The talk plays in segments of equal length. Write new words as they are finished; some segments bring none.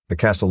The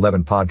Cast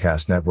 11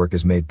 Podcast Network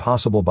is made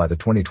possible by the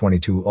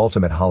 2022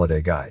 Ultimate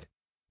Holiday Guide.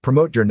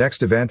 Promote your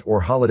next event or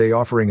holiday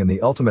offering in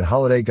the Ultimate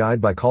Holiday Guide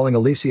by calling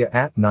Alicia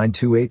at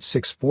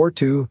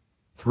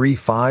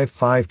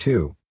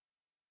 928-642-3552.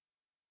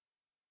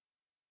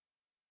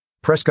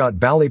 Prescott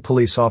Valley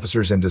police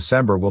officers in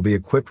December will be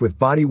equipped with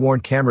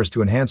body-worn cameras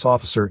to enhance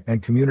officer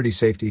and community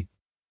safety.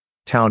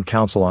 Town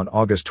Council on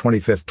August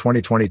 25,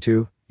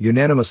 2022,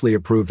 unanimously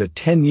approved a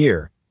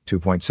 10-year,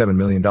 $2.7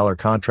 million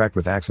contract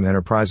with Axon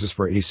Enterprises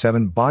for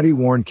 87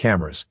 body-worn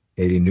cameras,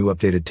 80 new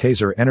updated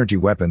TASER energy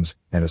weapons,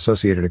 and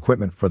associated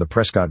equipment for the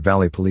Prescott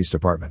Valley Police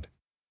Department.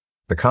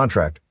 The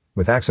contract,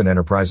 with Axon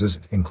Enterprises,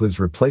 includes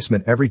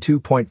replacement every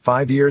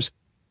 2.5 years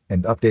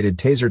and updated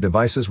TASER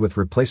devices with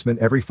replacement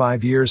every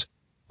 5 years,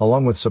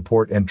 along with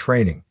support and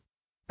training.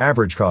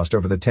 Average cost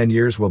over the 10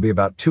 years will be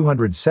about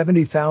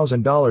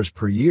 $270,000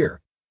 per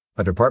year.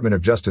 A Department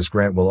of Justice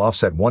grant will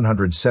offset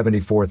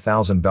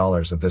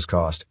 $174,000 of this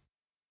cost.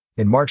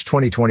 In March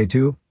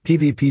 2022,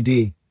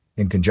 PVPD,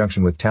 in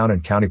conjunction with town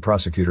and county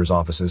prosecutors'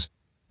 offices,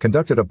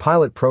 conducted a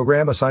pilot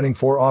program assigning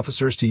 4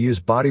 officers to use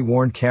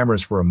body-worn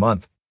cameras for a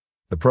month.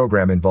 The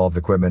program involved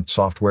equipment,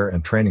 software,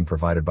 and training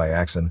provided by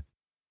Axon.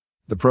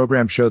 The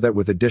program showed that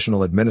with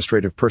additional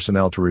administrative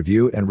personnel to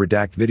review and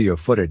redact video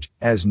footage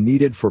as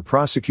needed for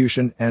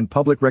prosecution and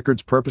public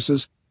records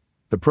purposes,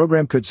 the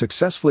program could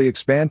successfully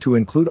expand to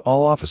include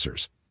all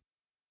officers.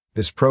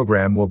 This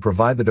program will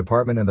provide the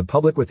department and the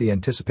public with the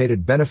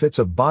anticipated benefits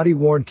of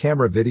body-worn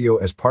camera video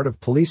as part of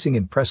policing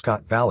in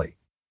Prescott Valley.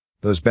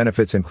 Those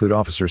benefits include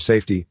officer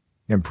safety,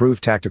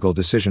 improved tactical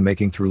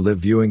decision-making through live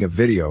viewing of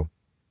video,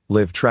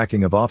 live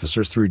tracking of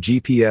officers through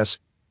GPS,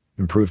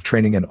 improved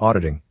training and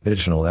auditing,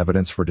 additional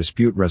evidence for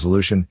dispute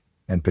resolution,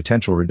 and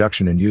potential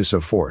reduction in use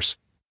of force.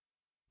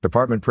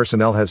 Department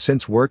personnel have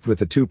since worked with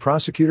the 2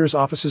 prosecutors'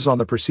 offices on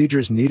the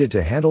procedures needed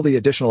to handle the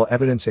additional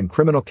evidence in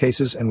criminal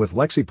cases and with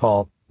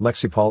Lexipol.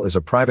 Lexipol is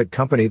a private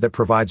company that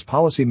provides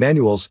policy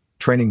manuals,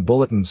 training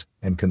bulletins,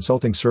 and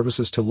consulting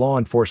services to law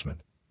enforcement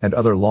and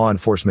other law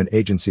enforcement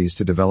agencies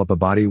to develop a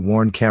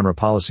body-worn camera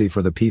policy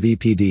for the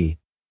PVPD.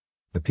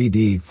 The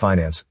PD,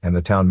 Finance, and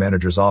the Town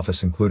Manager's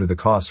Office included the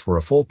costs for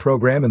a full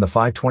program in the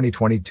FY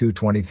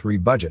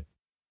 2022-23 budget.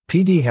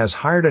 PD has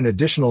hired an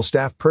additional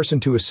staff person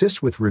to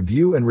assist with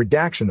review and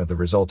redaction of the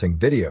resulting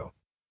video.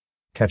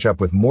 Catch up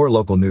with more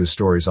local news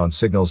stories on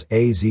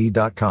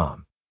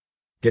signalsaz.com.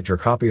 Get your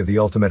copy of the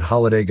Ultimate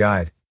Holiday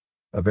Guide,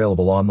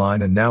 available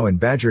online and now in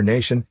Badger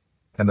Nation,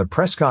 and the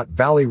Prescott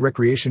Valley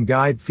Recreation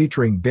Guide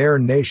featuring Bear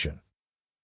Nation.